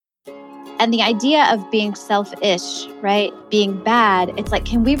And the idea of being selfish, right? Being bad, it's like,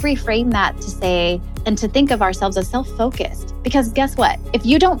 can we reframe that to say, and to think of ourselves as self-focused? Because guess what? If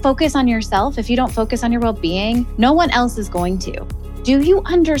you don't focus on yourself, if you don't focus on your well-being, no one else is going to. Do you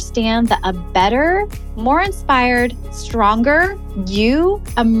understand that a better, more inspired, stronger you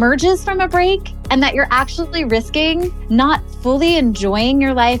emerges from a break, and that you're actually risking not fully enjoying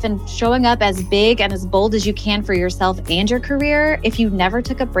your life and showing up as big and as bold as you can for yourself and your career if you never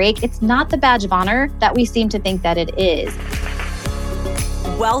took a break? It's not the badge of honor that we seem to think that it is.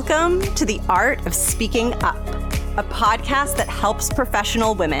 Welcome to The Art of Speaking Up, a podcast that helps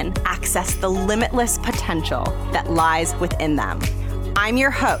professional women access the limitless potential that lies within them. I'm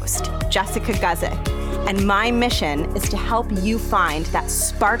your host, Jessica Guzik, and my mission is to help you find that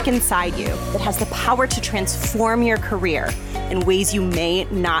spark inside you that has the power to transform your career in ways you may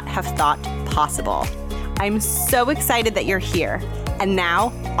not have thought possible. I'm so excited that you're here. And now,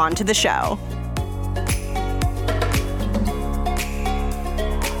 on to the show.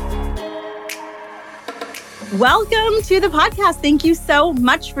 Welcome to the podcast. Thank you so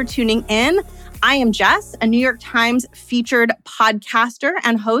much for tuning in. I am Jess, a New York Times featured podcaster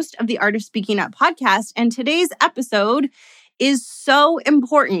and host of the Art of Speaking Up podcast. And today's episode is so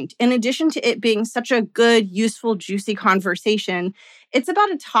important. In addition to it being such a good, useful, juicy conversation, it's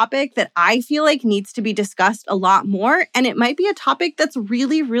about a topic that I feel like needs to be discussed a lot more. And it might be a topic that's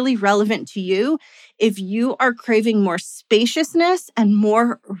really, really relevant to you if you are craving more spaciousness and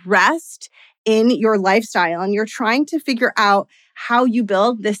more rest in your lifestyle, and you're trying to figure out how you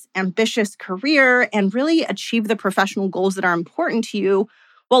build this ambitious career and really achieve the professional goals that are important to you,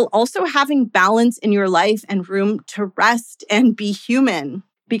 while also having balance in your life and room to rest and be human.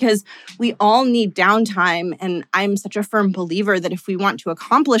 Because we all need downtime, and I'm such a firm believer that if we want to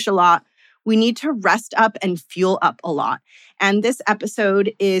accomplish a lot, we need to rest up and fuel up a lot. And this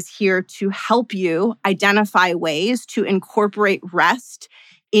episode is here to help you identify ways to incorporate rest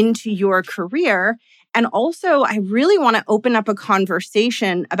into your career. And also, I really want to open up a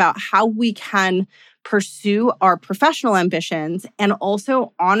conversation about how we can pursue our professional ambitions and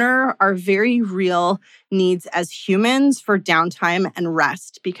also honor our very real needs as humans for downtime and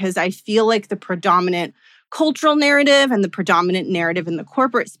rest. Because I feel like the predominant cultural narrative and the predominant narrative in the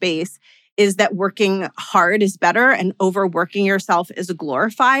corporate space is that working hard is better and overworking yourself is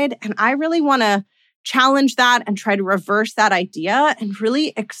glorified. And I really want to challenge that and try to reverse that idea and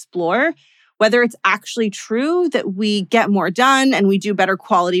really explore whether it's actually true that we get more done and we do better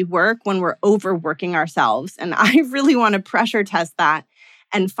quality work when we're overworking ourselves. And I really want to pressure test that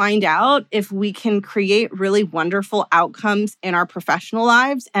and find out if we can create really wonderful outcomes in our professional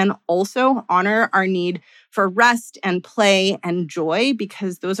lives and also honor our need for rest and play and joy,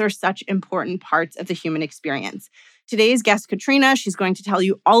 because those are such important parts of the human experience. Today's guest, Katrina, she's going to tell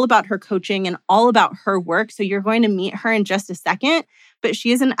you all about her coaching and all about her work. So you're going to meet her in just a second. But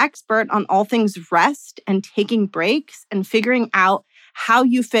she is an expert on all things rest and taking breaks and figuring out how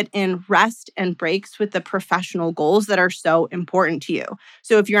you fit in rest and breaks with the professional goals that are so important to you.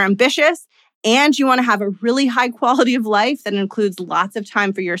 So if you're ambitious and you want to have a really high quality of life that includes lots of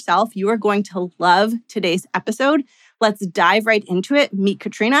time for yourself, you are going to love today's episode. Let's dive right into it. Meet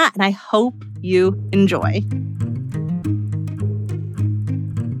Katrina, and I hope you enjoy.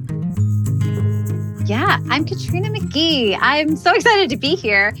 Yeah, I'm Katrina McGhee. I'm so excited to be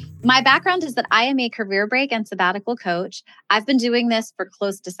here. My background is that I am a career break and sabbatical coach. I've been doing this for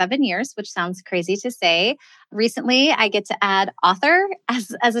close to 7 years, which sounds crazy to say. Recently, I get to add author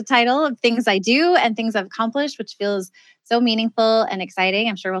as a title of things I do and things I've accomplished, which feels so meaningful and exciting.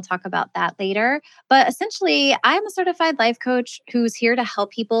 I'm sure we'll talk about that later. But essentially, I'm a certified life coach who's here to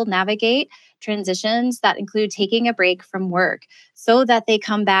help people navigate transitions that include taking a break from work so that they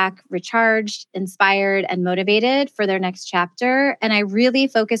come back recharged, inspired, and motivated for their next chapter. And I really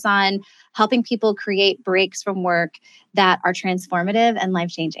focus on helping people create breaks from work that are transformative and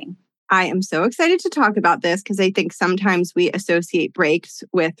life-changing. I am so excited to talk about this because I think sometimes we associate breaks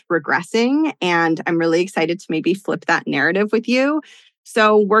with regressing, and I'm really excited to maybe flip that narrative with you.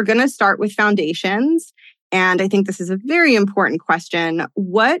 So we're going to start with foundations. And I think this is a very important question.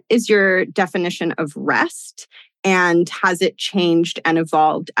 What is your definition of rest? And has it changed and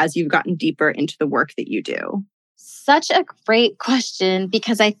evolved as you've gotten deeper into the work that you do? Such a great question,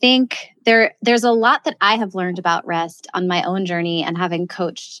 because I think there's a lot that I have learned about rest on my own journey and having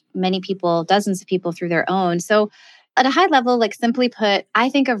coached many people, dozens of people through their own. So at a high level, like simply put, I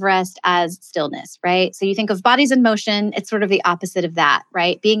think of rest as stillness, right? So you think of bodies in motion, it's sort of the opposite of that,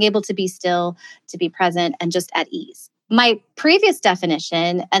 right? Being able to be still, to be present, and just at ease. My previous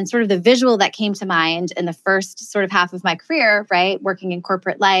definition and sort of the visual that came to mind in the first sort of half of my career, right, working in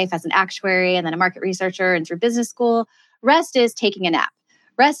corporate life as an actuary and then a market researcher and through business school, rest is taking a nap.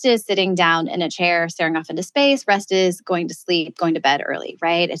 Rest is sitting down in a chair, staring off into space. Rest is going to sleep, going to bed early,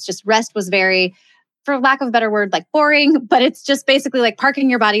 right? It's just rest was very, for lack of a better word, like boring, but it's just basically like parking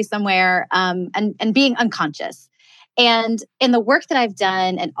your body somewhere and being unconscious. And in the work that I've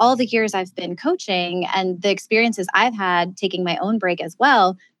done and all the years I've been coaching and the experiences I've had taking my own break as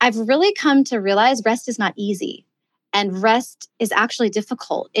well, I've really come to realize rest is not easy. And rest is actually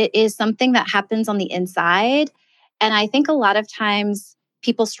difficult. It is something that happens on the inside. And I think a lot of times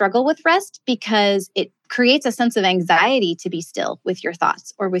people struggle with rest because it creates a sense of anxiety to be still with your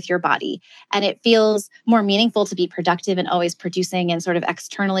thoughts or with your body. And it feels more meaningful to be productive and always producing and sort of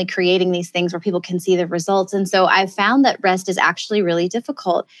externally creating these things where people can see the results. And so I've found that rest is actually really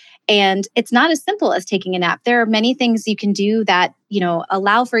difficult. And it's not as simple as taking a nap. There are many things you can do that,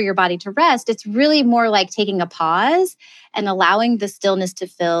 allow for your body to rest. It's really more like taking a pause and allowing the stillness to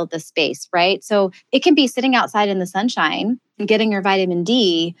fill the space, right? So it can be sitting outside in the sunshine and getting your vitamin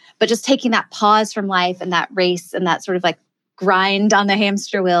D, but just taking that pause from life and that race and that sort of like grind on the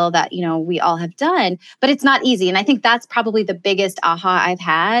hamster wheel that, we all have done, but it's not easy. And I think that's probably the biggest aha I've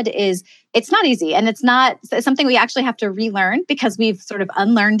had is it's not easy. And it's something we actually have to relearn because we've sort of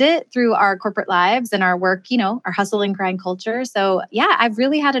unlearned it through our corporate lives and our work, our hustle and grind culture. So yeah, I've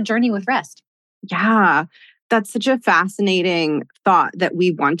really had a journey with rest. Yeah, that's such a fascinating thought that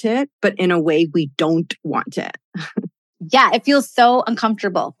we want it, but in a way we don't want it. Yeah, it feels so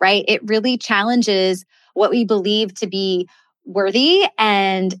uncomfortable, right? It really challenges what we believe to be worthy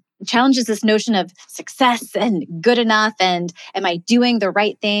and challenges this notion of success and good enough and am I doing the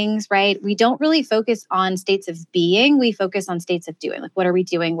right things, right? We don't really focus on states of being. We focus on states of doing. Like, what are we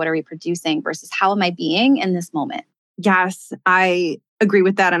doing? What are we producing versus how am I being in this moment? Yes, I agree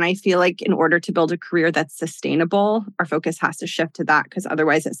with that. And I feel like in order to build a career that's sustainable, our focus has to shift to that because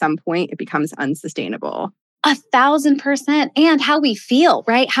otherwise at some point it becomes unsustainable. 1,000%. And how we feel,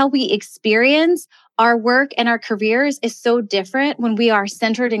 right? How we experience our work and our careers is so different when we are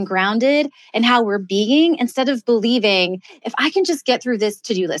centered and grounded in how we're being instead of believing, if I can just get through this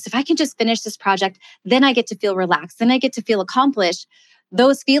to-do list, if I can just finish this project, then I get to feel relaxed, then I get to feel accomplished.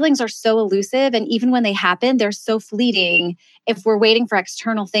 Those feelings are so elusive. And even when they happen, they're so fleeting if we're waiting for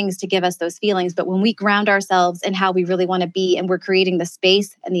external things to give us those feelings. But when we ground ourselves in how we really want to be and we're creating the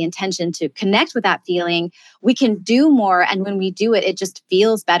space and the intention to connect with that feeling, we can do more. And when we do it, it just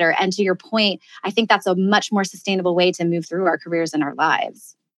feels better. And to your point, I think that's a much more sustainable way to move through our careers and our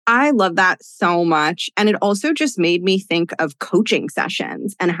lives. I love that so much. And it also just made me think of coaching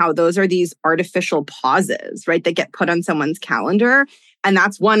sessions and how those are these artificial pauses, right, that get put on someone's calendar. And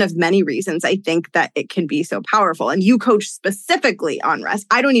that's one of many reasons I think that it can be so powerful. And you coach specifically on rest.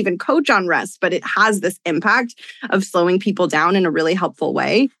 I don't even coach on rest, but it has this impact of slowing people down in a really helpful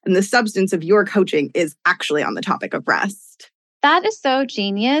way. And the substance of your coaching is actually on the topic of rest. That is so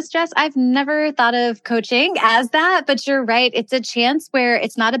genius, Jess. I've never thought of coaching as that, but you're right. It's a chance where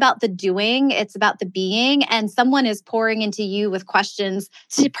it's not about the doing, it's about the being. And someone is pouring into you with questions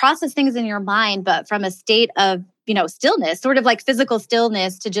to process things in your mind, but from a state of, stillness, sort of like physical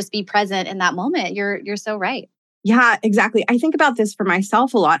stillness to just be present in that moment. You're so right. Yeah, exactly. I think about this for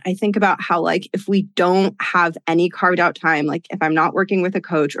myself a lot. I think about how, like, if we don't have any carved out time, like if I'm not working with a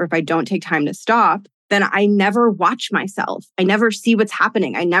coach or if I don't take time to stop, then I never watch myself. I never see what's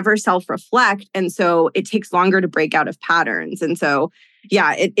happening. I never self-reflect. And so it takes longer to break out of patterns. And so,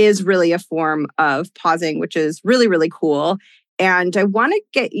 yeah, it is really a form of pausing, which is really, really cool. And I want to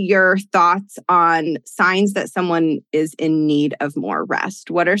get your thoughts on signs that someone is in need of more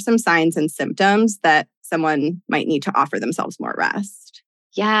rest. What are some signs and symptoms that someone might need to offer themselves more rest?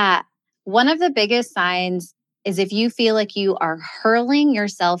 Yeah. One of the biggest signs is if you feel like you are hurling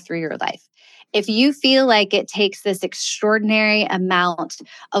yourself through your life. If you feel like it takes this extraordinary amount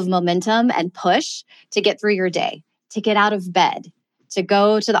of momentum and push to get through your day, to get out of bed, to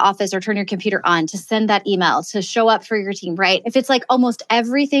go to the office or turn your computer on, to send that email, to show up for your team, right? If it's like almost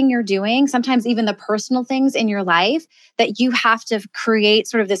everything you're doing, sometimes even the personal things in your life, that you have to create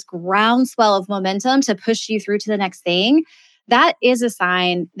sort of this groundswell of momentum to push you through to the next thing, that is a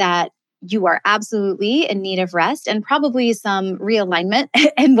sign that you are absolutely in need of rest and probably some realignment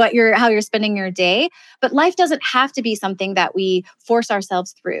in how you're spending your day. But life doesn't have to be something that we force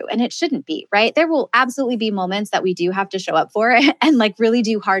ourselves through, and it shouldn't be, right? There will absolutely be moments that we do have to show up for and like really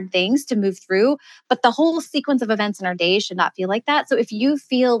do hard things to move through. But the whole sequence of events in our day should not feel like that. So if you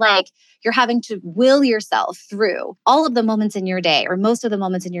feel like you're having to will yourself through all of the moments in your day or most of the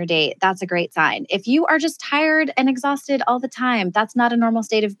moments in your day, that's a great sign. If you are just tired and exhausted all the time, that's not a normal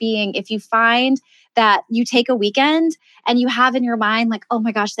state of being. If you find that you take a weekend and you have in your mind, like, oh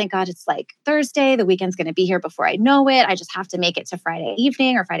my gosh, thank God it's like Thursday, the weekend's going to be here before I know it. I just have to make it to Friday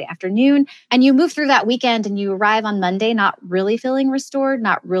evening or Friday afternoon. And you move through that weekend and you arrive on Monday not really feeling restored,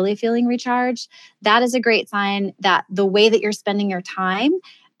 not really feeling recharged. That is a great sign that the way that you're spending your time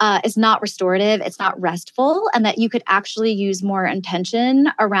is not restorative, it's not restful, and that you could actually use more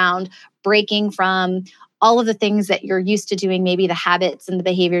intention around breaking from all of the things that you're used to doing, maybe the habits and the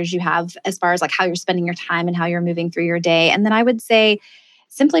behaviors you have as far as like how you're spending your time and how you're moving through your day. And then I would say,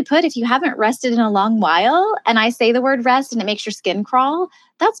 simply put, if you haven't rested in a long while, and I say the word rest and it makes your skin crawl,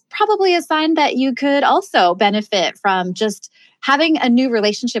 that's probably a sign that you could also benefit from just having a new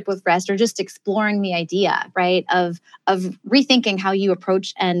relationship with rest or just exploring the idea, right, of rethinking how you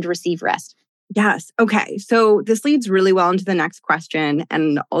approach and receive rest. Yes. Okay. So this leads really well into the next question.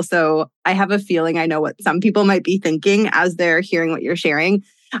 And also, I have a feeling I know what some people might be thinking as they're hearing what you're sharing.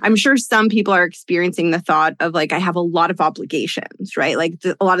 I'm sure some people are experiencing the thought of like, I have a lot of obligations, right? Like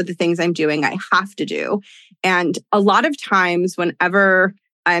a lot of the things I'm doing, I have to do. And a lot of times, whenever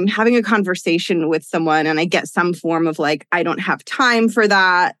I'm having a conversation with someone and I get some form of like, I don't have time for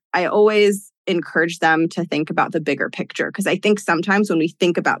that, I always encourage them to think about the bigger picture. Because I think sometimes when we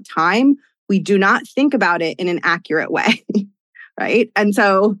think about time, we do not think about it in an accurate way. Right. And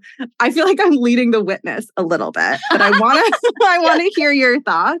so I feel like I'm leading the witness a little bit, but I want to hear your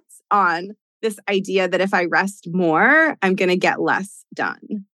thoughts on this idea that if I rest more, I'm going to get less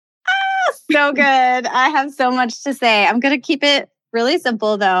done. So good. I have so much to say. I'm going to keep it really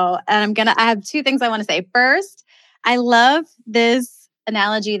simple though. And I have two things I want to say. First, I love this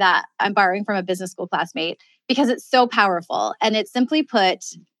analogy that I'm borrowing from a business school classmate because it's so powerful. And it's simply put,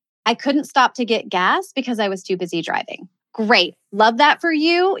 I couldn't stop to get gas because I was too busy driving. Great. Love that for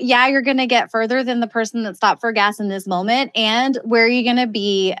you. Yeah, you're going to get further than the person that stopped for gas in this moment. And where are you going to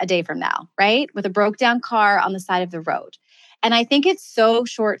be a day from now, right? With a broke down car on the side of the road. And I think it's so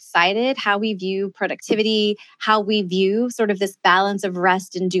short-sighted how we view productivity, how we view sort of this balance of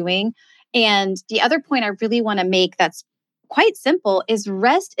rest and doing. And the other point I really want to make that's quite simple is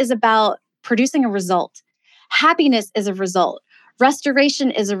rest is about producing a result. Happiness is a result.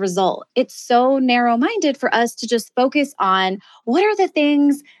 Restoration is a result. It's so narrow-minded for us to just focus on what are the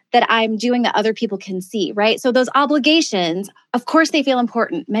things that I'm doing that other people can see, right? So those obligations, of course, they feel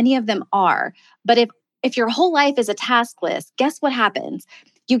important. Many of them are. But if your whole life is a task list, guess what happens?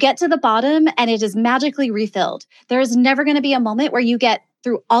 You get to the bottom and it is magically refilled. There is never going to be a moment where you get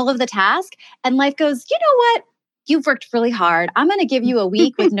through all of the tasks and life goes, you know what? You've worked really hard. I'm going to give you a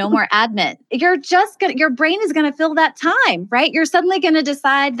week with no more admin. Your brain is going to fill that time, right? You're suddenly going to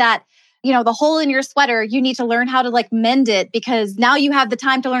decide that, the hole in your sweater, you need to learn how to like mend it because now you have the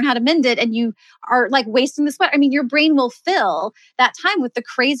time to learn how to mend it and you are like wasting the sweater. I mean, your brain will fill that time with the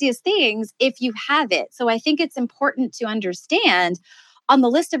craziest things if you have it. So I think it's important to understand on the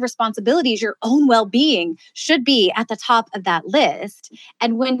list of responsibilities, your own well-being should be at the top of that list.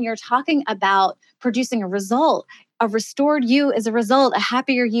 And when you're talking about producing a result, a restored you is a result, a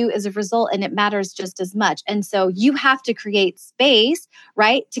happier you is a result, and it matters just as much. And so you have to create space,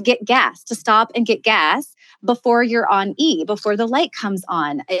 right, to get gas, to stop and get gas before you're on E, before the light comes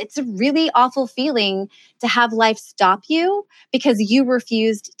on. It's a really awful feeling to have life stop you because you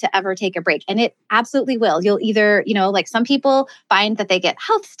refused to ever take a break. And it absolutely will. You'll either, like some people find that they get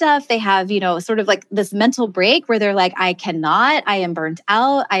health stuff. They have, sort of like this mental break where they're like, I cannot, I am burnt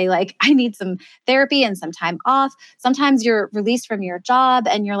out. I need some therapy and some time off. Sometimes you're released from your job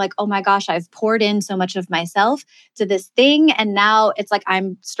and you're like, oh my gosh, I've poured in so much of myself to this thing. And now it's like,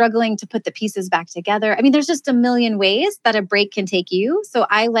 I'm struggling to put the pieces back together. I mean, there's just a million ways that a break can take you. So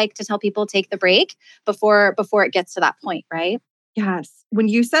I like to tell people take the break before it gets to that point, right? Yes. When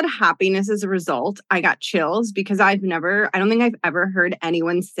you said happiness as a result, I got chills because I don't think I've ever heard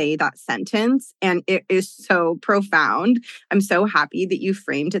anyone say that sentence. And it is so profound. I'm so happy that you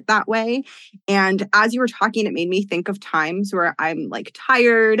framed it that way. And as you were talking, it made me think of times where I'm like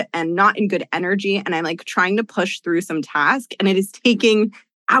tired and not in good energy. And I'm like trying to push through some task and it is taking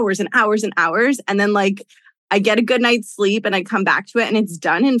hours and hours and hours. And then like I get a good night's sleep and I come back to it and it's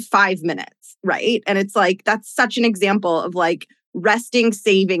done in 5 minutes. Right. And it's like, that's such an example of like, resting,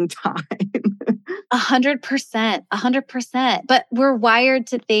 saving time. 100%, 100%. But we're wired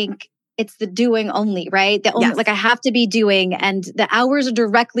to think it's the doing only, right? The only, Yes. like I have to be doing, and the hours are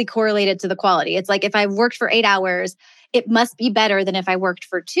directly correlated to the quality. It's like if I worked for 8 hours, it must be better than if I worked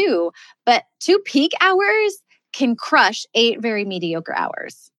for 2. But 2 peak hours can crush 8 very mediocre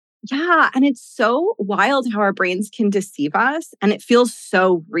hours. Yeah. And it's so wild how our brains can deceive us, and it feels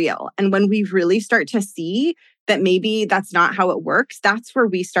so real. And when we really start to see that maybe that's not how it works, that's where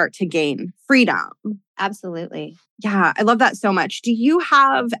we start to gain freedom. Absolutely. Yeah, I love that so much. Do you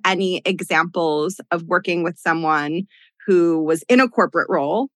have any examples of working with someone who was in a corporate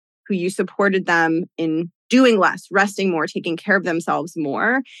role, who you supported them in doing less, resting more, taking care of themselves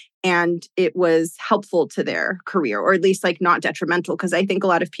more, and it was helpful to their career, or at least like not detrimental? Because I think a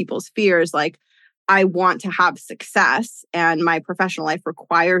lot of people's fear is like, I want to have success and my professional life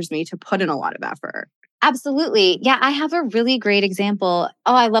requires me to put in a lot of effort. Absolutely. Yeah, I have a really great example.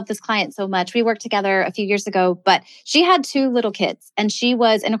 Oh, I love this client so much. We worked together a few years ago, but she had 2 little kids and she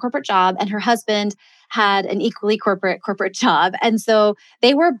was in a corporate job and her husband had an equally corporate job. And so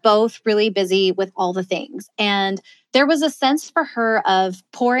they were both really busy with all the things. And there was a sense for her of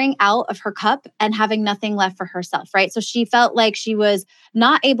pouring out of her cup and having nothing left for herself, right? So she felt like she was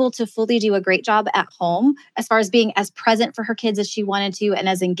not able to fully do a great job at home as far as being as present for her kids as she wanted to and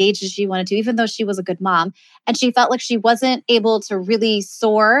as engaged as she wanted to, even though she was a good mom. And she felt like she wasn't able to really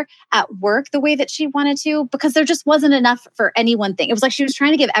soar at work the way that she wanted to because there just wasn't enough for any one thing. It was like she was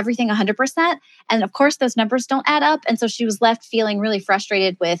trying to give everything 100%. And of course, those numbers don't add up. And so she was left feeling really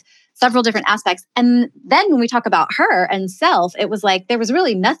frustrated with several different aspects. And then when we talk about her and self, it was like there was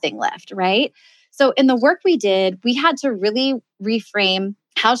really nothing left, right? So in the work we did, we had to really reframe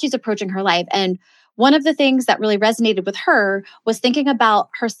how she's approaching her life. And one of the things that really resonated with her was thinking about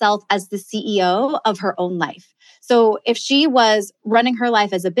herself as the CEO of her own life. So if she was running her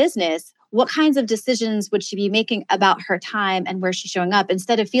life as a business, what kinds of decisions would she be making about her time and where she's showing up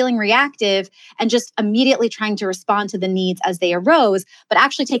instead of feeling reactive and just immediately trying to respond to the needs as they arose, but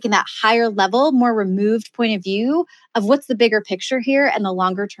actually taking that higher level, more removed point of view of what's the bigger picture here and the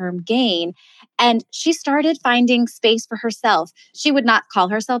longer term gain. And she started finding space for herself. She would not call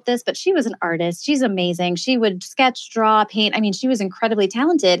herself this, but she was an artist. She's amazing. She would sketch, draw, paint. I mean, she was incredibly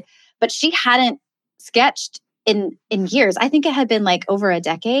talented, but she hadn't sketched in years. I think it had been like over a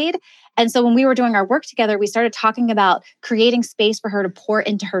decade. And so when we were doing our work together, we started talking about creating space for her to pour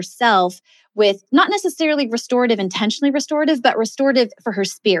into herself with not necessarily restorative, intentionally restorative, but restorative for her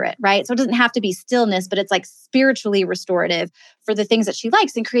spirit, right? So it doesn't have to be stillness, but it's like spiritually restorative for the things that she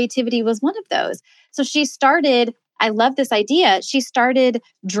likes. And creativity was one of those. So she started, I love this idea. She started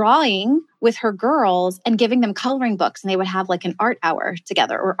drawing with her girls and giving them coloring books, and they would have like an art hour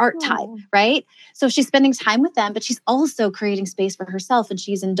together or art time, right? So she's spending time with them, but she's also creating space for herself, and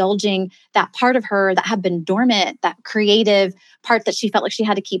she's indulging that part of her that had been dormant, that creative part that she felt like she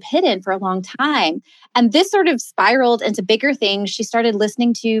had to keep hidden for a long time. And this sort of spiraled into bigger things. She started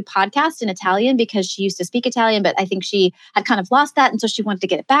listening to podcasts in Italian because she used to speak Italian, but I think she had kind of lost that. And so she wanted to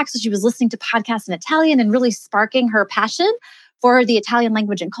get it back. So she was listening to podcasts in Italian and really sparking her passion for the Italian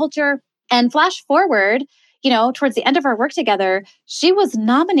language and culture. And flash forward, towards the end of our work together, she was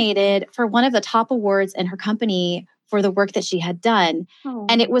nominated for one of the top awards in her company for the work that she had done. Oh.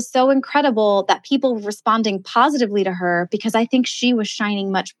 And it was so incredible that people were responding positively to her because I think she was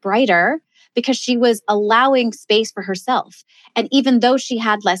shining much brighter because she was allowing space for herself. And even though she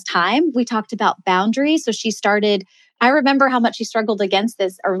had less time, we talked about boundaries. So she started, I remember how much she struggled against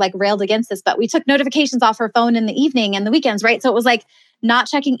this or like railed against this, but we took notifications off her phone in the evening and the weekends, right? So it was like not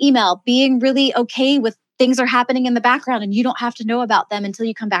checking email, being really okay with things are happening in the background and you don't have to know about them until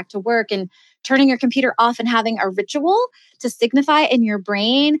you come back to work, and turning your computer off and having a ritual to signify in your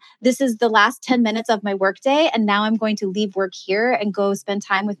brain, this is the last 10 minutes of my workday. And now I'm going to leave work here and go spend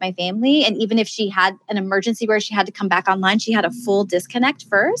time with my family. And even if she had an emergency where she had to come back online, she had a full disconnect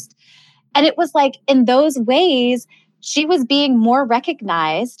first. And it was like in those ways, she was being more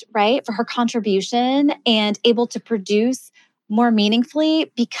recognized, right, for her contribution and able to produce more meaningfully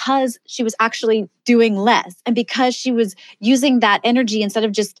because she was actually doing less and because she was using that energy instead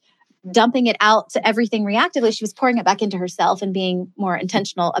of just dumping it out to everything reactively. She was pouring it back into herself and being more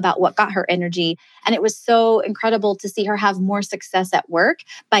intentional about what got her energy. And it was so incredible to see her have more success at work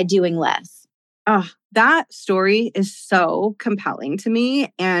by doing less. Oh, that story is so compelling to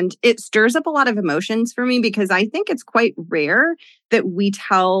me, and it stirs up a lot of emotions for me because I think it's quite rare that we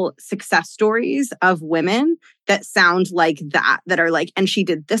tell success stories of women that sound like that are like, and she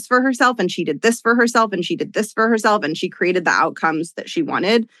did this for herself, and she did this for herself, and she did this for herself, and she created the outcomes that she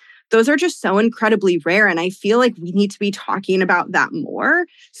wanted. those are just so incredibly rare. And I feel like we need to be talking about that more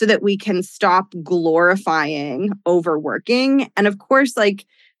so that we can stop glorifying overworking. And of course, like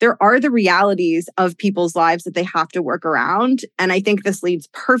there are the realities of people's lives that they have to work around. And I think this leads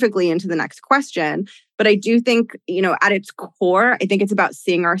perfectly into the next question. But I do think, at its core, I think it's about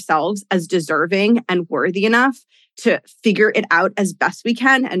seeing ourselves as deserving and worthy enough to figure it out as best we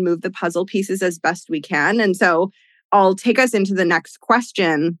can and move the puzzle pieces as best we can. And so I'll take us into the next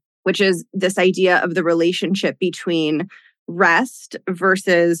question, which is this idea of the relationship between rest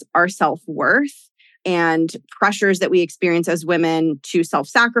versus our self-worth and pressures that we experience as women to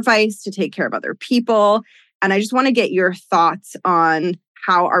self-sacrifice, to take care of other people. And I just want to get your thoughts on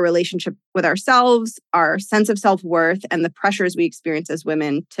how our relationship with ourselves, our sense of self-worth, and the pressures we experience as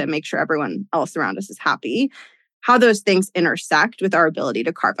women to make sure everyone else around us is happy, how those things intersect with our ability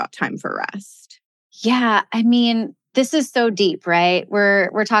to carve out time for rest. Yeah, I mean, this is so deep, right?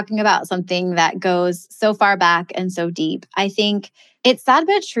 We're talking about something that goes so far back and so deep. I think it's sad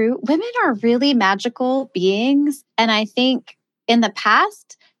but true. Women are really magical beings. And I think in the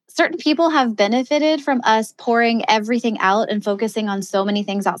past, certain people have benefited from us pouring everything out and focusing on so many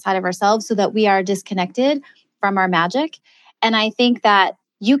things outside of ourselves so that we are disconnected from our magic. And I think that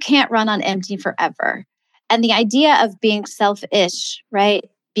you can't run on empty forever. And the idea of being selfish, right?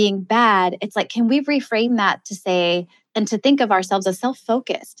 Being bad, it's like, can we reframe that to say, and to think of ourselves as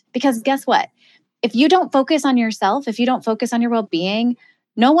self-focused? Because guess what? If you don't focus on yourself, if you don't focus on your well-being,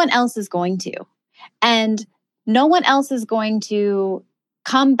 no one else is going to. And no one else is going to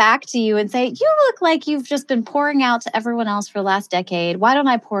come back to you and say, you look like you've just been pouring out to everyone else for the last decade. Why don't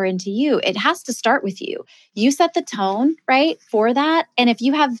I pour into you? It has to start with you. You set the tone, right, for that. And if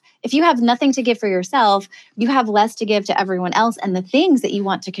you have nothing to give for yourself, you have less to give to everyone else and the things that you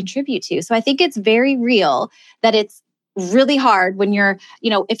want to contribute to. So I think it's very real that it's really hard when you're,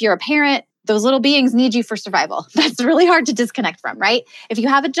 if you're a parent, those little beings need you for survival. That's really hard to disconnect from, right? If you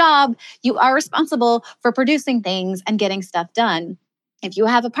have a job, you are responsible for producing things and getting stuff done. If you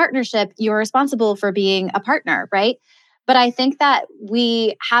have a partnership, you're responsible for being a partner, right? But I think that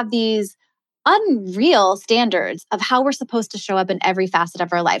we have these unreal standards of how we're supposed to show up in every facet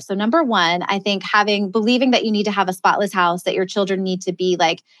of our life. So number one, I think believing that you need to have a spotless house, that your children need to be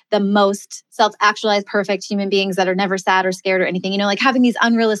like the most self-actualized, perfect human beings that are never sad or scared or anything, like having these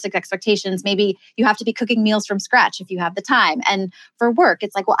unrealistic expectations. Maybe you have to be cooking meals from scratch if you have the time. And for work,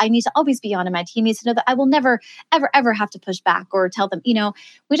 it's like, well, I need to always be on and my team needs to know that I will never, ever, ever have to push back or tell them,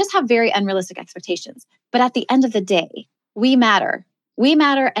 we just have very unrealistic expectations. But at the end of the day, we matter. We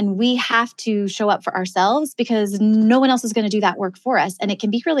matter and we have to show up for ourselves because no one else is going to do that work for us. And it can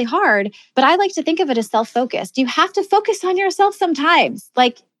be really hard, but I like to think of it as self-focused. You have to focus on yourself sometimes.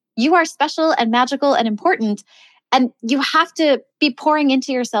 Like you are special and magical and important, and you have to be pouring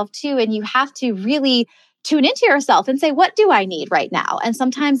into yourself too. And you have to really tune into yourself and say, what do I need right now? And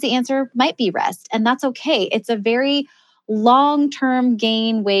sometimes the answer might be rest, and that's okay. It's a very long-term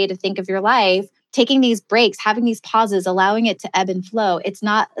gain way to think of your life. Taking these breaks, having these pauses, allowing it to ebb and flow. It's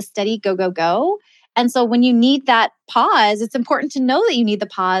not a steady go, go, go. And so when you need that pause, it's important to know that you need the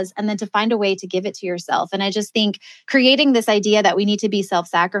pause and then to find a way to give it to yourself. And I just think creating this idea that we need to be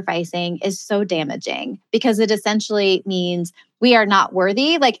self-sacrificing is so damaging because it essentially means we are not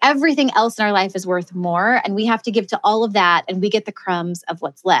worthy. Like everything else in our life is worth more. And we have to give to all of that and we get the crumbs of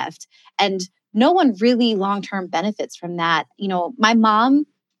what's left. And no one really long-term benefits from that. My mom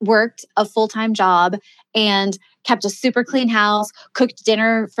worked a full-time job and kept a super clean house, cooked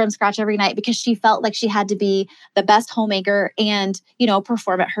dinner from scratch every night because she felt like she had to be the best homemaker and,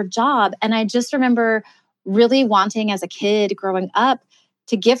 perform at her job. And I just remember really wanting as a kid growing up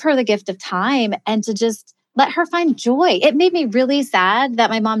to give her the gift of time and to just let her find joy. It made me really sad that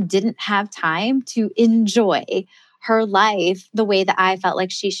my mom didn't have time to enjoy her life the way that I felt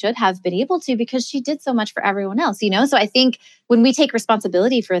like she should have been able to because she did so much for everyone else, So I think when we take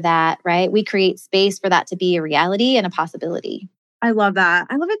responsibility for that, right, we create space for that to be a reality and a possibility. I love that.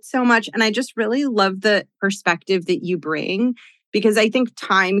 I love it so much. And I just really love the perspective that you bring because I think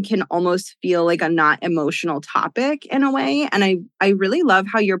time can almost feel like a not emotional topic in a way. And I really love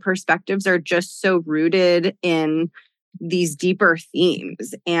how your perspectives are just so rooted in these deeper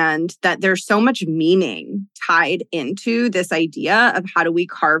themes and that there's so much meaning tied into this idea of how do we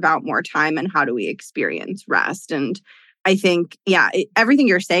carve out more time and how do we experience rest. And I think, everything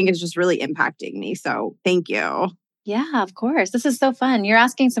you're saying is just really impacting me. So thank you. Yeah, of course. This is so fun. You're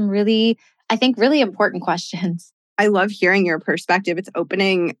asking some really, I think, really important questions. I love hearing your perspective. It's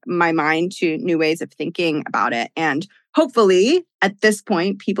opening my mind to new ways of thinking about it. And hopefully at this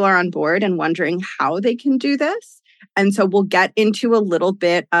point, people are on board and wondering how they can do this. And so we'll get into a little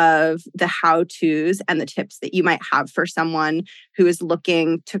bit of the how-tos and the tips that you might have for someone who is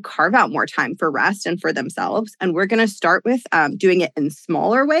looking to carve out more time for rest and for themselves. And we're going to start with doing it in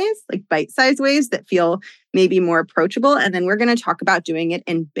smaller ways, like bite-sized ways that feel maybe more approachable. And then we're going to talk about doing it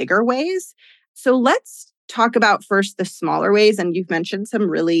in bigger ways. So let's talk about first the smaller ways. And you've mentioned some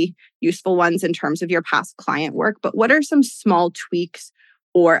really useful ones in terms of your past client work. But what are some small tweaks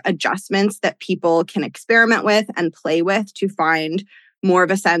or adjustments that people can experiment with and play with to find more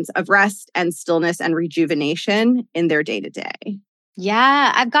of a sense of rest and stillness and rejuvenation in their day-to-day?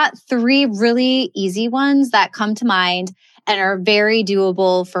 Yeah, I've got 3 really easy ones that come to mind and are very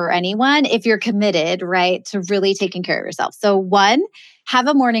doable for anyone if you're committed, right, to really taking care of yourself. So 1, have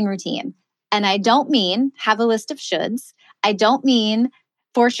a morning routine. And I don't mean have a list of shoulds. I don't mean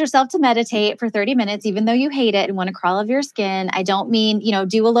force yourself to meditate for 30 minutes, even though you hate it and want to crawl out of your skin. I don't mean,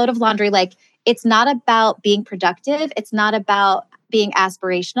 do a load of laundry. Like, it's not about being productive. It's not about being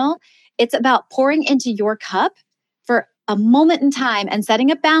aspirational. It's about pouring into your cup for a moment in time and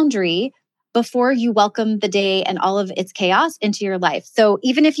setting a boundary before you welcome the day and all of its chaos into your life. So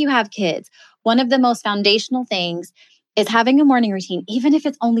even if you have kids, one of the most foundational things is having a morning routine, even if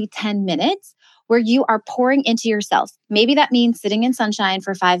it's only 10 minutes, where you are pouring into yourself. Maybe that means sitting in sunshine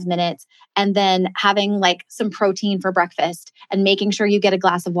for 5 minutes and then having like some protein for breakfast and making sure you get a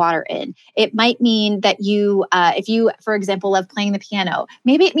glass of water in. It might mean that if you, for example, love playing the piano,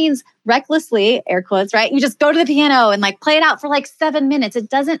 maybe it means recklessly, air quotes, right? You just go to the piano and like play it out for like 7 minutes. It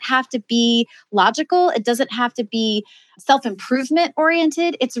doesn't have to be logical. It doesn't have to be self-improvement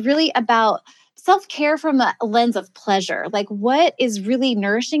oriented. It's really about self-care from a lens of pleasure, like what is really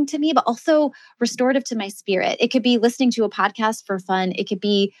nourishing to me, but also restorative to my spirit. It could be listening to a podcast for fun. It could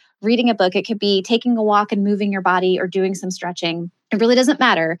be reading a book. It could be taking a walk and moving your body or doing some stretching. It really doesn't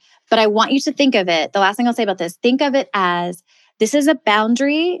matter. But I want you to think of it. The last thing I'll say about this, think of it as this is a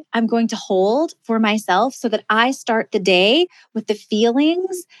boundary I'm going to hold for myself so that I start the day with the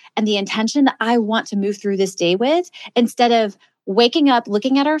feelings and the intention that I want to move through this day with, instead of waking up,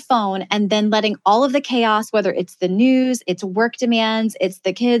 looking at our phone, and then letting all of the chaos, whether it's the news, it's work demands, it's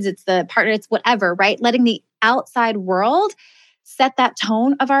the kids, it's the partner, it's whatever, right? Letting the outside world set that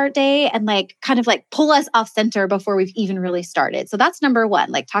tone of our day and like kind of like pull us off center before we've even really started. So that's number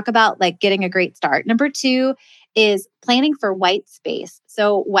 1, like talk about like getting a great start. Number 2 is planning for white space.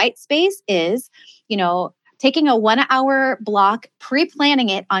 So white space is, taking a 1-hour block, pre-planning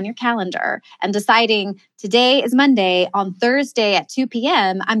it on your calendar and deciding today is Monday, on Thursday at 2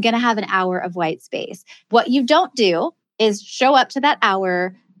 p.m., I'm going to have an hour of white space. What you don't do is show up to that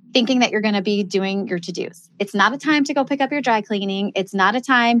hour thinking that you're going to be doing your to-dos. It's not a time to go pick up your dry cleaning. It's not a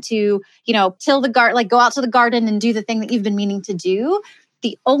time to, till the garden, like go out to the garden and do the thing that you've been meaning to do.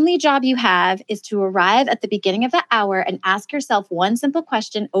 The only job you have is to arrive at the beginning of that hour and ask yourself one simple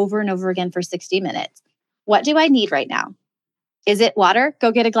question over and over again for 60 minutes. What do I need right now? Is it water?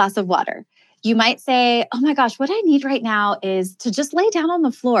 Go get a glass of water. You might say, oh my gosh, what I need right now is to just lay down on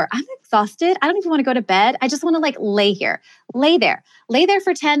the floor. I'm exhausted. I don't even want to go to bed. I just want to like lay here, lay there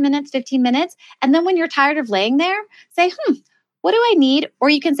for 10 minutes, 15 minutes. And then when you're tired of laying there, say, what do I need? Or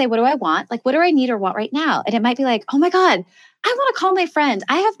you can say, what do I want? Like, what do I need or want right now? And it might be like, oh my God, I want to call my friend.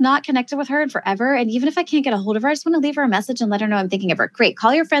 I have not connected with her in forever. And even if I can't get a hold of her, I just want to leave her a message and let her know I'm thinking of her. Great.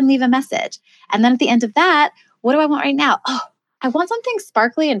 Call your friend, leave a message. And then at the end of that, what do I want right now? Oh, I want something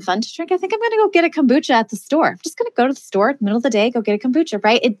sparkly and fun to drink. I think I'm going to go get a kombucha at the store. I'm just going to go to the store in the middle of the day, go get a kombucha,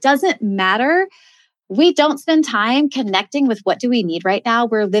 right? It doesn't matter. We don't spend time connecting with what do we need right now.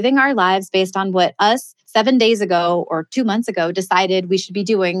 We're living our lives based on what us 7 days ago or 2 months ago decided we should be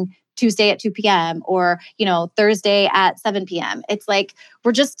doing Tuesday at 2 p.m. or, Thursday at 7 p.m. It's like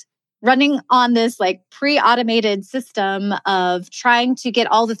we're just running on this like pre-automated system of trying to get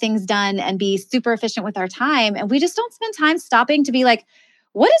all the things done and be super efficient with our time. And we just don't spend time stopping to be like,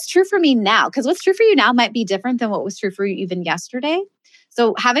 what is true for me now? Because what's true for you now might be different than what was true for you even yesterday.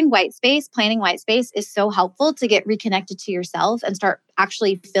 So having white space, planning white space is so helpful to get reconnected to yourself and start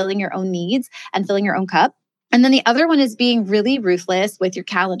actually filling your own needs and filling your own cup. And then the other one is being really ruthless with your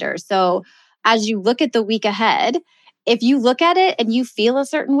calendar. So as you look at the week ahead, if you look at it and you feel a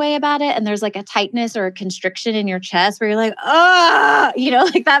certain way about it and there's like a tightness or a constriction in your chest where you're like,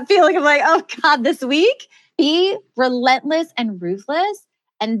 like that feeling of like, oh God, this week, be relentless and ruthless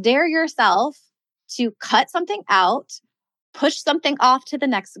and dare yourself to cut something out, push something off to the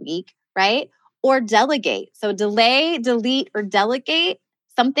next week, right? Or delegate. So delay, delete, or delegate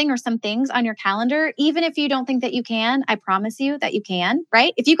something or some things on your calendar, even if you don't think that you can. I promise you that you can,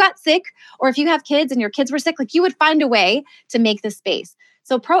 right? If you got sick or if you have kids and your kids were sick, like you would find a way to make the space.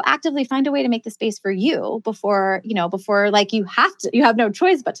 So proactively find a way to make the space for you before like you have no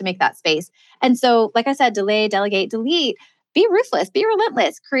choice but to make that space. And so, like I said, delay, delegate, delete. Be ruthless, be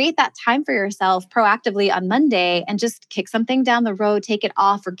relentless, create that time for yourself proactively on Monday and just kick something down the road, take it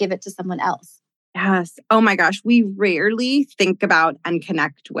off or give it to someone else. Yes. Oh my gosh. We rarely think about and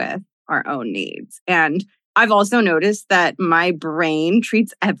connect with our own needs. And I've also noticed that my brain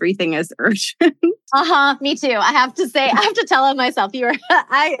treats everything as urgent. Me too. I have to say, I have to tell on myself.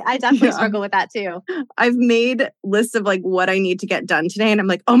 I definitely struggle with that too. I've made lists of like what I need to get done today. And I'm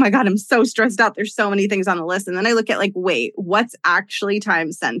like, oh my God, I'm so stressed out. There's so many things on the list. And then I look at like, wait, what's actually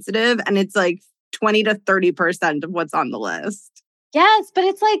time sensitive? And it's like 20 to 30% of what's on the list. Yes, but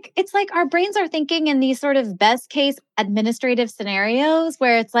it's like our brains are thinking in these sort of best case administrative scenarios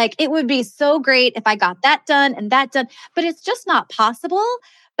where it's like, it would be so great if I got that done and that done, but it's just not possible.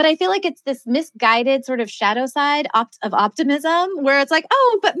 But I feel like it's this misguided sort of shadow side of optimism where it's like,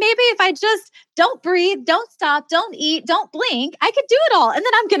 oh, but maybe if I just don't breathe, don't stop, don't eat, don't blink, I could do it all. And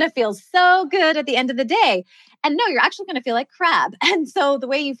then I'm going to feel so good at the end of the day. And no, you're actually going to feel like crap. And so the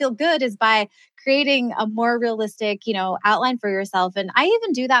way you feel good is by creating a more realistic, outline for yourself. And I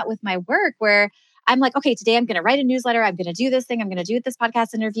even do that with my work where I'm like, okay, today I'm going to write a newsletter. I'm going to do this thing. I'm going to do this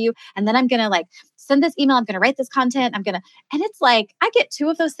podcast interview. And then I'm going to like send this email. I'm going to write this content. And it's like, I get 2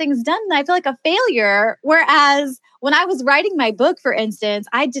 of those things done and I feel like a failure. Whereas when I was writing my book, for instance,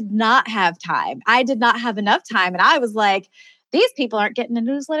 I did not have time. I did not have enough time. And I was like, these people aren't getting a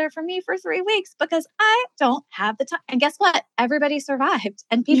newsletter from me for 3 weeks because I don't have the time. And guess what? Everybody survived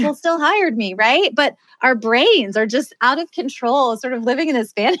and people still hired me, right? But our brains are just out of control, sort of living in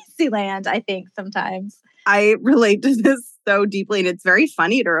this fantasy land, I think, sometimes. I relate to this so deeply. And it's very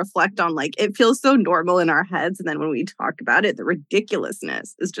funny to reflect on, like, it feels so normal in our heads. And then when we talk about it, the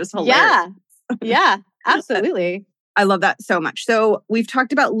ridiculousness is just hilarious. Yeah, absolutely. I love that so much. So we've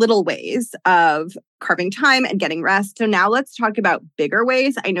talked about little ways of carving time and getting rest. So now let's talk about bigger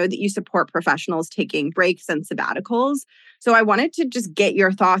ways. I know that you support professionals taking breaks and sabbaticals. So I wanted to just get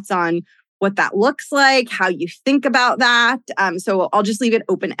your thoughts on what that looks like, how you think about that. So I'll just leave it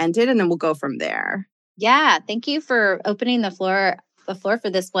open-ended and then we'll go from there. Yeah, thank you for opening the floor for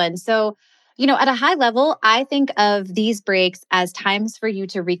this one. So, at a high level, I think of these breaks as times for you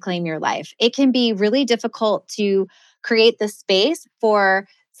to reclaim your life. It can be really difficult to create the space for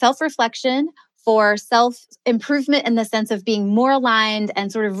self-reflection, for self-improvement in the sense of being more aligned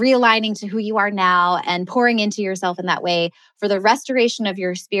and sort of realigning to who you are now and pouring into yourself in that way for the restoration of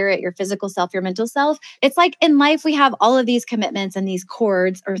your spirit, your physical self, your mental self. It's like in life, we have all of these commitments and these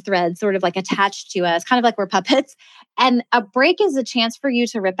cords or threads sort of like attached to us, kind of like we're puppets. And a break is a chance for you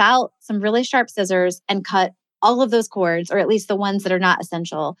to rip out some really sharp scissors and cut all of those cords, or at least the ones that are not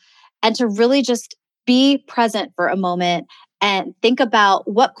essential, and to really just be present for a moment and think about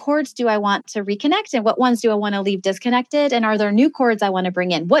what cords do I want to reconnect and what ones do I want to leave disconnected? And are there new cords I want to bring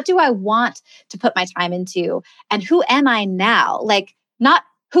in? What do I want to put my time into? And who am I now? Like, not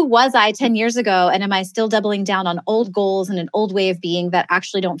who was I 10 years ago? And am I still doubling down on old goals and an old way of being that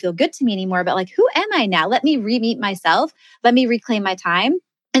actually don't feel good to me anymore? But like, who am I now? Let me re-meet myself. Let me reclaim my time.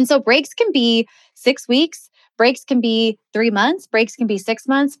 And so breaks can be 6 weeks. Breaks can be 3 months, breaks can be 6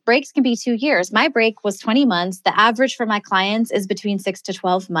 months, breaks can be 2 years. My break was 20 months. The average for my clients is between 6 to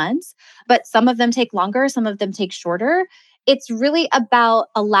 12 months, but some of them take longer, some of them take shorter. It's really about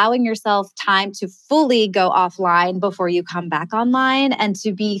allowing yourself time to fully go offline before you come back online and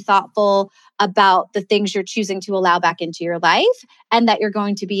to be thoughtful about the things you're choosing to allow back into your life and that you're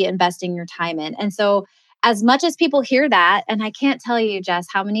going to be investing your time in. And so as much as people hear that, and I can't tell you, Jess,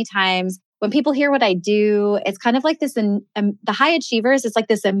 how many times when people hear what I do, it's kind of like this, the high achievers, it's like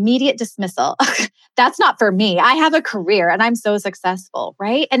this immediate dismissal. That's not for me. I have a career and I'm so successful,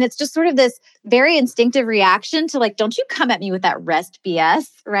 right? And it's just sort of this very instinctive reaction to like, don't you come at me with that rest BS,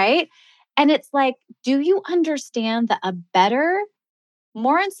 right? And it's like, do you understand that a better,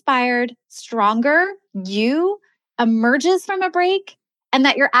 more inspired, stronger you emerges from a break and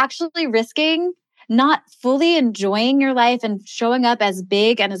that you're actually risking not fully enjoying your life and showing up as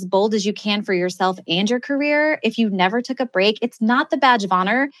big and as bold as you can for yourself and your career if you never took a break? It's not the badge of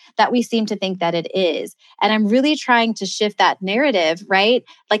honor that we seem to think that it is. And I'm really trying to shift that narrative, right?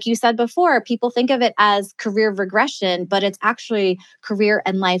 Like you said before, people think of it as career regression, but it's actually career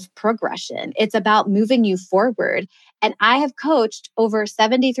and life progression. It's about moving you forward. And I have coached over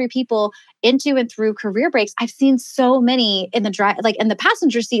 73 people into and through career breaks. I've seen so many in the like in the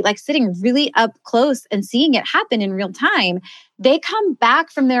passenger seat, like sitting really up close and seeing it happen in real time. They come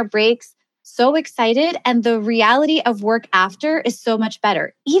back from their breaks so excited, and the reality of work after is so much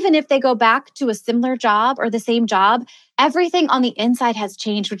better. Even if they go back to a similar job or the same job, everything on the inside has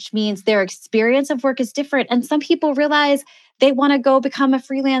changed, which means their experience of work is different. And some people realize they want to go become a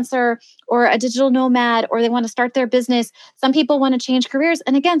freelancer or a digital nomad, or they want to start their business. Some people want to change careers.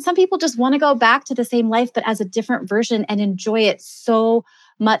 And again, some people just want to go back to the same life, but as a different version and enjoy it so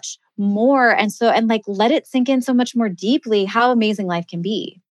much more. And like, let it sink in so much more deeply how amazing life can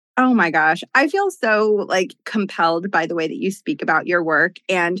be. Oh my gosh. I feel so like compelled by the way that you speak about your work.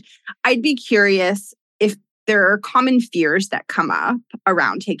 And I'd be curious if there are common fears that come up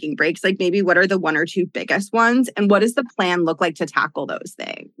around taking breaks. Like maybe what are the one or two biggest ones? And what does the plan look like to tackle those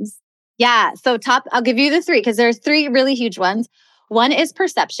things? Yeah. So I'll give you the three because there's three really huge ones. One is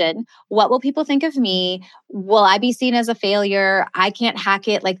perception. What will people think of me? Will I be seen as a failure? I can't hack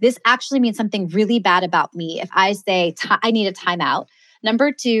it. Like this actually means something really bad about me if I say I need a timeout.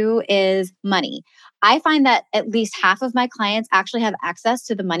 Number two is money. I find that at least half of my clients actually have access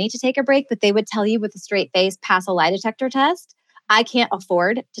to the money to take a break, but they would tell you with a straight face, pass a lie detector test. I can't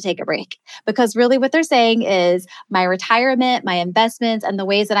afford to take a break because really what they're saying is my retirement, my investments, and the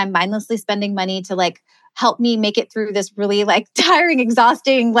ways that I'm mindlessly spending money to like help me make it through this really like tiring,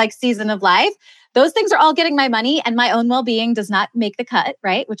 exhausting like season of life. Those things are all getting my money, and my own well-being does not make the cut,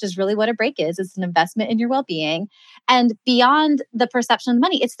 right? Which is really what a break is. It's an investment in your well-being. And beyond the perception of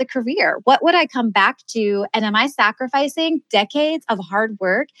money, it's the career. What would I come back to? And am I sacrificing decades of hard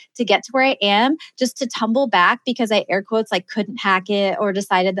work to get to where I am just to tumble back because I air quotes like couldn't hack it or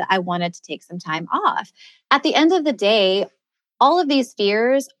decided that I wanted to take some time off? At the end of the day, all of these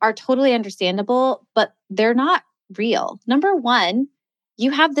fears are totally understandable, but they're not real. Number one, you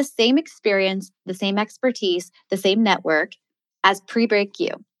have the same experience, the same expertise, the same network as pre-break you.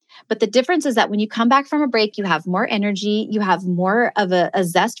 But the difference is that when you come back from a break, you have more energy, you have more of a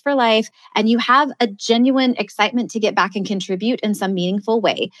zest for life, and you have a genuine excitement to get back and contribute in some meaningful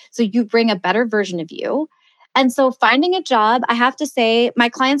way. So you bring a better version of you. And so finding a job, I have to say, my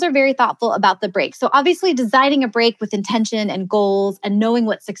clients are very thoughtful about the break. So obviously designing a break with intention and goals and knowing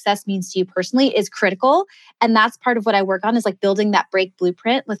what success means to you personally is critical. And that's part of what I work on is like building that break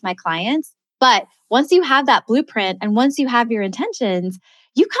blueprint with my clients. But once you have that blueprint and once you have your intentions,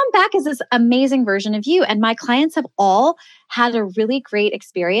 you come back as this amazing version of you. And my clients have all had a really great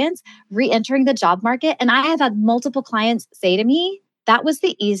experience re-entering the job market. And I have had multiple clients say to me, that was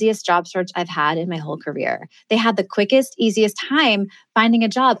the easiest job search I've had in my whole career. They had the quickest, easiest time finding a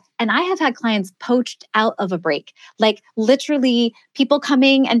job. And I have had clients poached out of a break, like literally people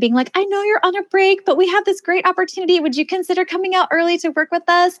coming and being like, I know you're on a break, but we have this great opportunity. Would you consider coming out early to work with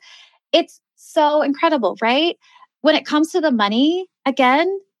us? It's so incredible, right? When it comes to the money,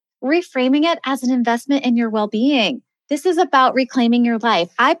 again, reframing it as an investment in your well-being. This is about reclaiming your life.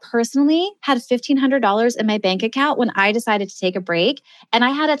 I personally had $1,500 in my bank account when I decided to take a break. And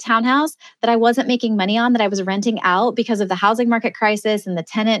I had a townhouse that I wasn't making money on, that I was renting out because of the housing market crisis and the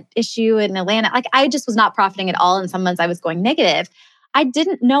tenant issue in Atlanta. Like I just was not profiting at all. And some months I was going negative. I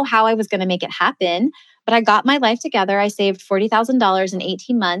didn't know how I was going to make it happen, but I got my life together. I saved $40,000 in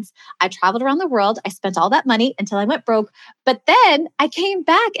 18 months. I traveled around the world. I spent all that money until I went broke. But then I came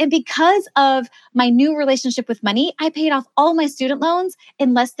back, and because of my new relationship with money, I paid off all my student loans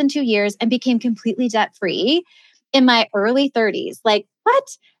in less than 2 years and became completely debt-free in my early 30s. Like,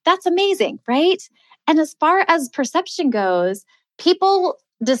 what? That's amazing, right? And as far as perception goes, people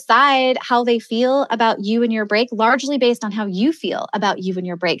decide how they feel about you and your break largely based on how you feel about you and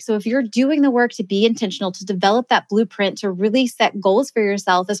your break. So if you're doing the work to be intentional, to develop that blueprint, to really set goals for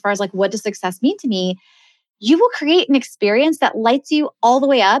yourself as far as like, what does success mean to me? You will create an experience that lights you all the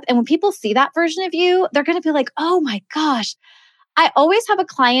way up. And when people see that version of you, they're going to be like, oh my gosh. I always have a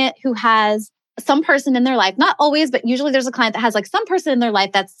client who has some person in their life, not always, but usually there's a client that has like some person in their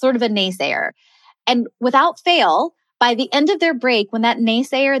life that's sort of a naysayer. And without fail, by the end of their break, when that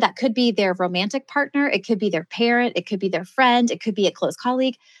naysayer, that could be their romantic partner, it could be their parent, it could be their friend, it could be a close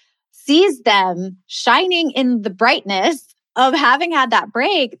colleague, sees them shining in the brightness of having had that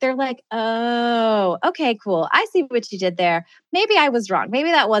break, they're like, oh, okay, cool. I see what you did there. Maybe I was wrong.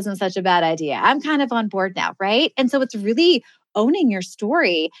 Maybe that wasn't such a bad idea. I'm kind of on board now, right? And so it's really owning your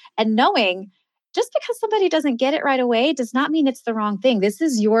story and knowing just because somebody doesn't get it right away does not mean it's the wrong thing. This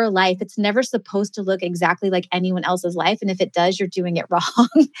is your life. It's never supposed to look exactly like anyone else's life. And if it does, you're doing it wrong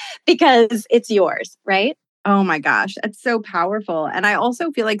because it's yours, right? Oh my gosh, that's so powerful. And I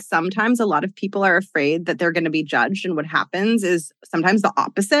also feel like sometimes a lot of people are afraid that they're going to be judged. And what happens is sometimes the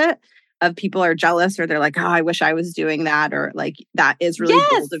opposite of people are jealous or they're like, oh, I wish I was doing that. Or like, that is really Yes.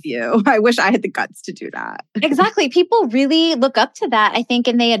 bold of you. I wish I had the guts to do that. Exactly. People really look up to that, I think,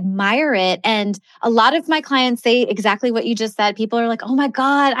 and they admire it. And a lot of my clients say exactly what you just said. People are like, oh my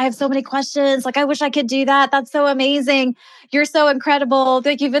God, I have so many questions. Like, I wish I could do that. That's so amazing. You're so incredible.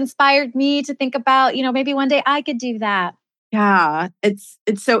 Like, you've inspired me to think about, maybe one day I could do that. Yeah, it's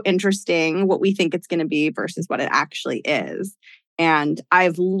so interesting what we think it's going to be versus what it actually is. And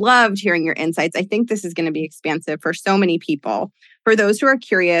I've loved hearing your insights. I think this is going to be expansive for so many people. For those who are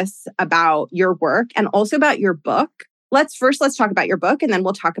curious about your work and also about your book, let's talk about your book and then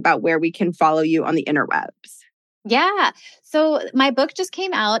we'll talk about where we can follow you on the interwebs. Yeah. So my book just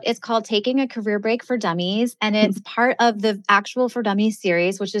came out. It's called Taking a Career Break for Dummies, and it's part of the Actual for Dummies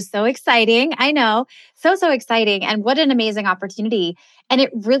series, which is so exciting. I know. So, so exciting. And what an amazing opportunity. And it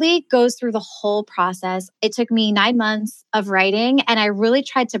really goes through the whole process. It took me 9 months of writing, and I really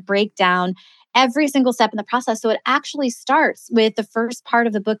tried to break down every single step in the process. So it actually starts with the first part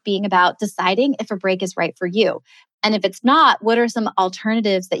of the book being about deciding if a break is right for you. And if it's not, what are some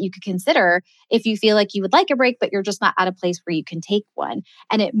alternatives that you could consider if you feel like you would like a break, but you're just not at a place where you can take one?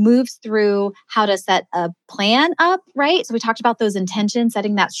 And it moves through how to set a plan up, right? So we talked about those intentions,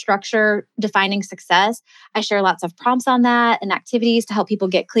 setting that structure, defining success. I share lots of prompts on that and activities to help people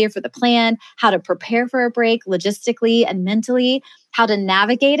get clear for the plan, how to prepare for a break logistically and mentally, how to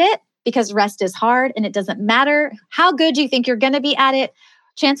navigate it, because rest is hard and it doesn't matter how good you think you're going to be at it.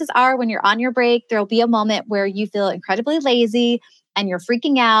 Chances are when you're on your break, there'll be a moment where you feel incredibly lazy and you're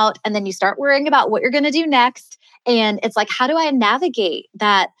freaking out. And then you start worrying about what you're going to do next. And it's like, how do I navigate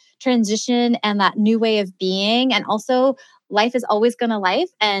that transition and that new way of being? And also, life is always going to life.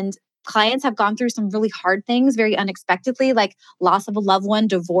 And clients have gone through some really hard things very unexpectedly, like loss of a loved one,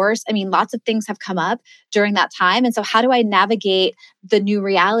 divorce. I mean, lots of things have come up during that time. And so, how do I navigate the new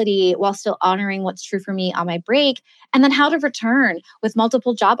reality while still honoring what's true for me on my break? And then how to return with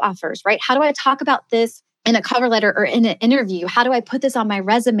multiple job offers, right? How do I talk about this in a cover letter or in an interview? How do I put this on my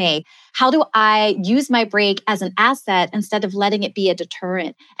resume? How do I use my break as an asset instead of letting it be a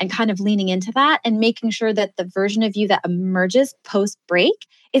deterrent, and kind of leaning into that and making sure that the version of you that emerges post break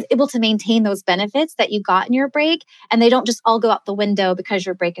is able to maintain those benefits that you got in your break, and they don't just all go out the window because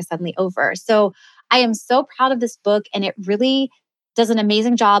your break is suddenly over. So I am so proud of this book, and it really does an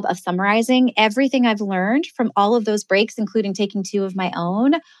amazing job of summarizing everything I've learned from all of those breaks, including taking 2 of my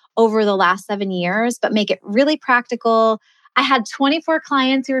own over the last 7 years, but make it really practical. I had 24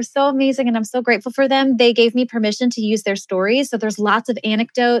 clients who are so amazing, and I'm so grateful for them. They gave me permission to use their stories. So there's lots of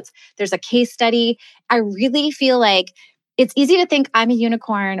anecdotes, there's a case study. I really feel like it's easy to think I'm a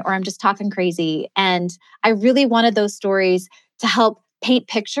unicorn or I'm just talking crazy. And I really wanted those stories to help paint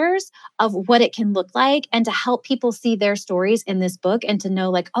pictures of what it can look like and to help people see their stories in this book and to know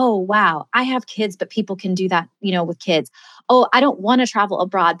like, oh, wow, I have kids, but people can do that, with kids. Oh, I don't want to travel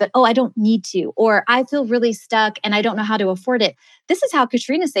abroad, but oh, I don't need to. Or I feel really stuck and I don't know how to afford it. This is how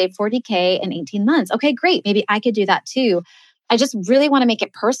Katrina saved 40K in 18 months. Okay, great. Maybe I could do that too. I just really want to make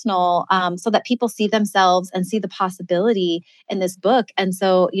it personal so that people see themselves and see the possibility in this book. And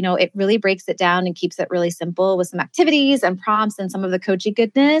so, it really breaks it down and keeps it really simple with some activities and prompts and some of the coachy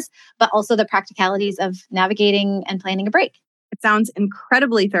goodness, but also the practicalities of navigating and planning a break. It sounds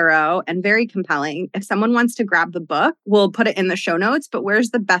incredibly thorough and very compelling. If someone wants to grab the book, we'll put it in the show notes, but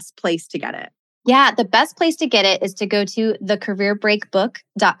where's the best place to get it? Yeah, the best place to get it is to go to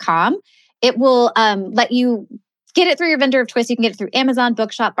thecareerbreakbook.com. It will let you get it through your vendor of choice. You can get it through Amazon,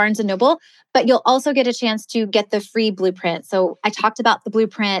 Bookshop, Barnes and Noble, but you'll also get a chance to get the free blueprint. So I talked about the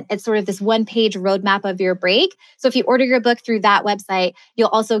blueprint. It's sort of this one-page roadmap of your break. So if you order your book through that website, you'll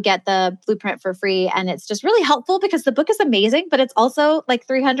also get the blueprint for free. And it's just really helpful because the book is amazing, but it's also like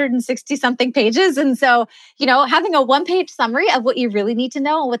 360 something pages. And so, having a one-page summary of what you really need to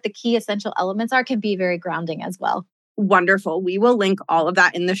know and what the key essential elements are can be very grounding as well. Wonderful. We will link all of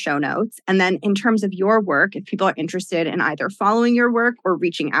that in the show notes. And then in terms of your work, if people are interested in either following your work or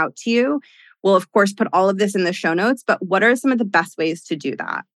reaching out to you, we'll of course put all of this in the show notes. But what are some of the best ways to do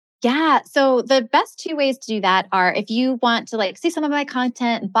that? Yeah. So the best 2 ways to do that are if you want to see some of my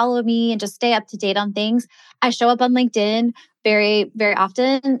content and follow me and just stay up to date on things, I show up on LinkedIn very, very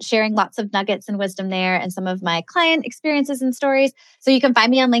often, sharing lots of nuggets and wisdom there and some of my client experiences and stories. So you can find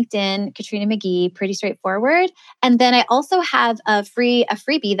me on LinkedIn, Katrina McGhee, pretty straightforward. And then I also have a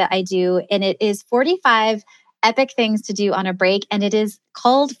freebie that I do, and it is 45 epic things to do on a break. And it is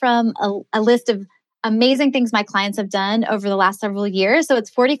culled from a list of amazing things my clients have done over the last several years. So it's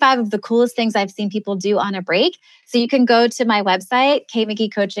 45 of the coolest things I've seen people do on a break. So you can go to my website,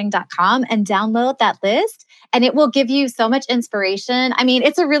 kmcgheecoaching.com, and download that list. And it will give you so much inspiration. I mean,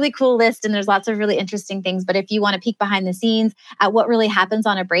 it's a really cool list and there's lots of really interesting things. But if you want to peek behind the scenes at what really happens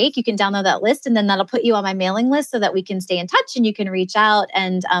on a break, you can download that list and then that'll put you on my mailing list so that we can stay in touch and you can reach out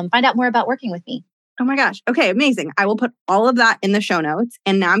and find out more about working with me. Oh my gosh. Okay, amazing. I will put all of that in the show notes.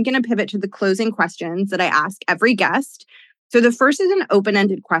 And now I'm going to pivot to the closing questions that I ask every guest. So the first is an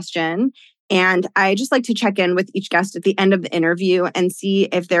open-ended question. And I just like to check in with each guest at the end of the interview and see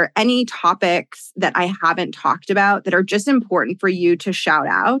if there are any topics that I haven't talked about that are just important for you to shout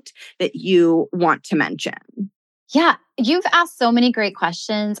out that you want to mention. Yeah, you've asked so many great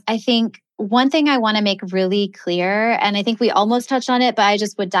questions. I think one thing I want to make really clear, and I think we almost touched on it, but I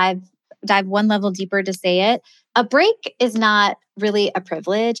just would dive one level deeper to say it. A break is not really a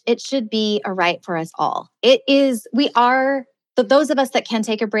privilege. It should be a right for us all. It is, those of us that can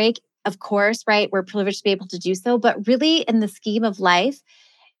take a break, of course, right? We're privileged to be able to do so. But really, in the scheme of life,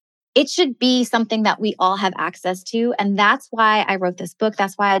 it should be something that we all have access to. And that's why I wrote this book.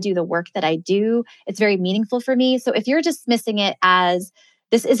 That's why I do the work that I do. It's very meaningful for me. So if you're dismissing it as,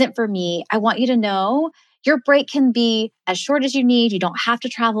 this isn't for me, I want you to know your break can be as short as you need. You don't have to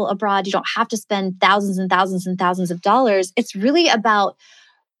travel abroad. You don't have to spend thousands and thousands and thousands of dollars. It's really about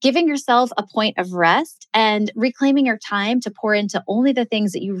giving yourself a point of rest and reclaiming your time to pour into only the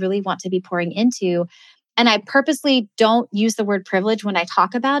things that you really want to be pouring into. And I purposely don't use the word privilege when I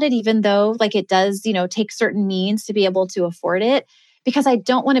talk about it, even though like it does, take certain means to be able to afford it, because I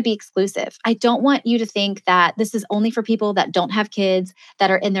don't want to be exclusive. I don't want you to think that this is only for people that don't have kids,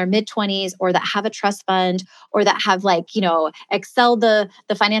 that are in their mid-20s, or that have a trust fund, or that have excelled the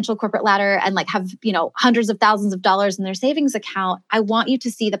financial corporate ladder and have, hundreds of thousands of dollars in their savings account. I want you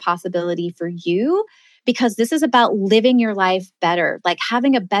to see the possibility for you, because this is about living your life better, like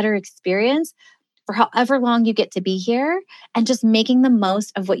having a better experience for however long you get to be here and just making the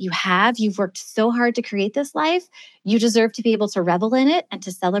most of what you have. You've worked so hard to create this life. You deserve to be able to revel in it and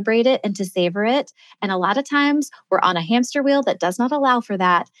to celebrate it and to savor it. And a lot of times we're on a hamster wheel that does not allow for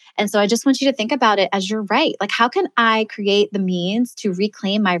that. And so I just want you to think about it as your right. Like, how can I create the means to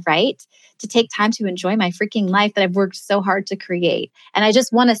reclaim my right to take time to enjoy my freaking life that I've worked so hard to create? And I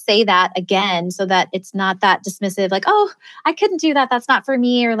just want to say that again, so that it's not that dismissive, like, oh, I couldn't do that. That's not for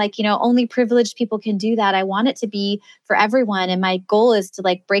me. Or only privileged people can do that. I want it to be for everyone. And my goal is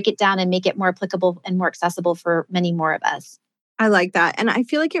to break it down and make it more applicable and more accessible for many more of us. I like that. And I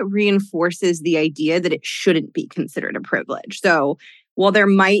feel like it reinforces the idea that it shouldn't be considered a privilege. So while there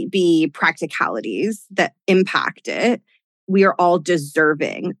might be practicalities that impact it, we are all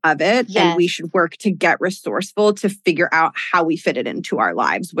deserving of it. Yes. And we should work to get resourceful to figure out how we fit it into our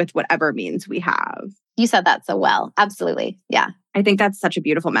lives with whatever means we have. You said that so well. Absolutely. Yeah. I think that's such a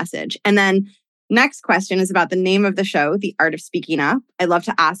beautiful message. And then next question is about the name of the show, The Art of Speaking Up. I love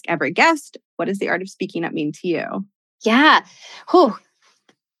to ask every guest, what does the art of speaking up mean to you? Yeah. Whew.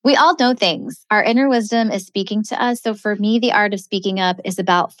 We all know things. Our inner wisdom is speaking to us. So for me, the art of speaking up is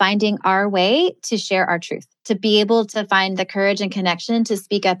about finding our way to share our truth, to be able to find the courage and connection to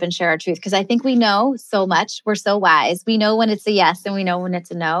speak up and share our truth. Because I think we know so much. We're so wise. We know when it's a yes and we know when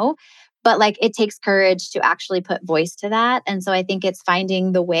it's a no. But it takes courage to actually put voice to that. And so I think it's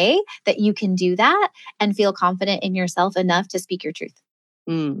finding the way that you can do that and feel confident in yourself enough to speak your truth.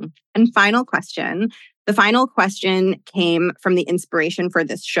 And final question. The final question came from the inspiration for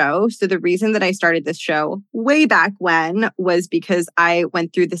this show. So the reason that I started this show way back when was because I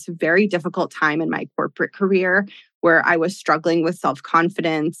went through this very difficult time in my corporate career where I was struggling with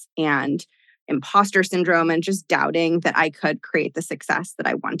self-confidence and imposter syndrome and just doubting that I could create the success that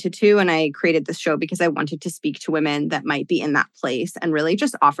I wanted to. And I created this show because I wanted to speak to women that might be in that place and really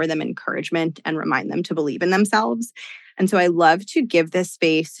just offer them encouragement and remind them to believe in themselves. And so I love to give this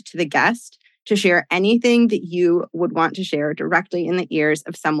space to the guest to share anything that you would want to share directly in the ears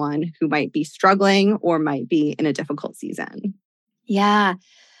of someone who might be struggling or might be in a difficult season. Yeah.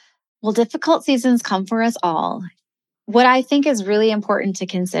 Well, difficult seasons come for us all. What I think is really important to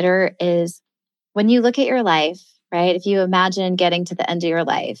consider is when you look at your life, right? If you imagine getting to the end of your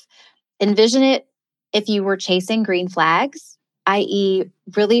life, envision it if you were chasing green flags, i.e.,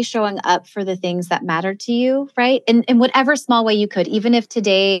 really showing up for the things that matter to you, right? In whatever small way you could, even if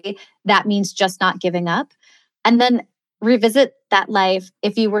today that means just not giving up. And then revisit that life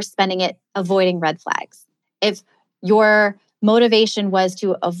if you were spending it avoiding red flags. If your motivation was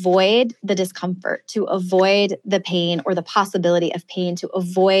to avoid the discomfort, to avoid the pain or the possibility of pain, to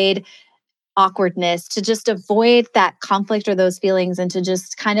avoid awkwardness, to just avoid that conflict or those feelings and to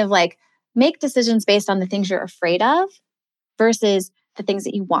just kind of make decisions based on the things you're afraid of versus the things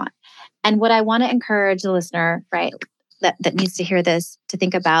that you want. And what I want to encourage the listener, right, that needs to hear this to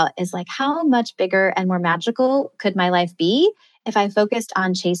think about is like, how much bigger and more magical could my life be if I focused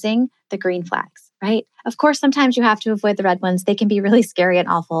on chasing the green flags, right? Of course, sometimes you have to avoid the red ones. They can be really scary and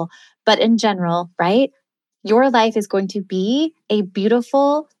awful. But in general, right, your life is going to be a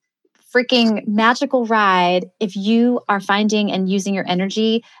beautiful, freaking magical ride if you are finding and using your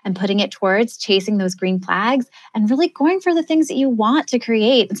energy and putting it towards chasing those green flags and really going for the things that you want to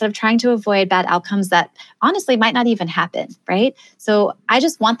create instead of trying to avoid bad outcomes that honestly might not even happen, right? So I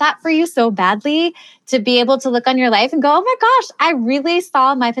just want that for you so badly, to be able to look on your life and go, oh my gosh, I really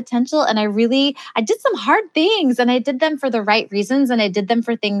saw my potential and I did some hard things and I did them for the right reasons and I did them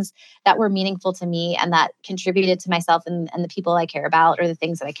for things that were meaningful to me and that contributed to myself and the people I care about or the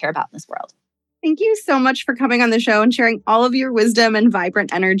things that I care about in this world. Thank you so much for coming on the show and sharing all of your wisdom and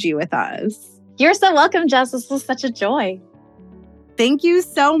vibrant energy with us. You're so welcome, Jess. This was such a joy. Thank you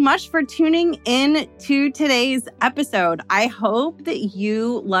so much for tuning in to today's episode. I hope that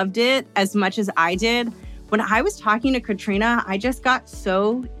you loved it as much as I did. When I was talking to Katrina, I just got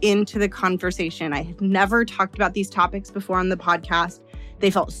so into the conversation. I had never talked about these topics before on the podcast.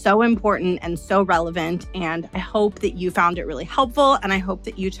 They felt so important and so relevant, and I hope that you found it really helpful, and I hope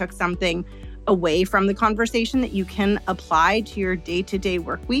that you took something away from the conversation that you can apply to your day-to-day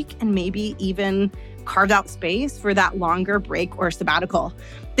work week and maybe even carve out space for that longer break or sabbatical.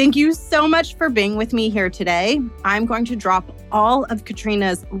 Thank you so much for being with me here today. I'm going to drop all of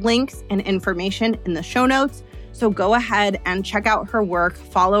Katrina's links and information in the show notes. So go ahead and check out her work,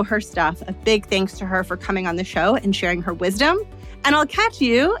 follow her stuff. A big thanks to her for coming on the show and sharing her wisdom. And I'll catch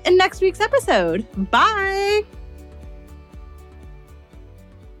you in next week's episode. Bye.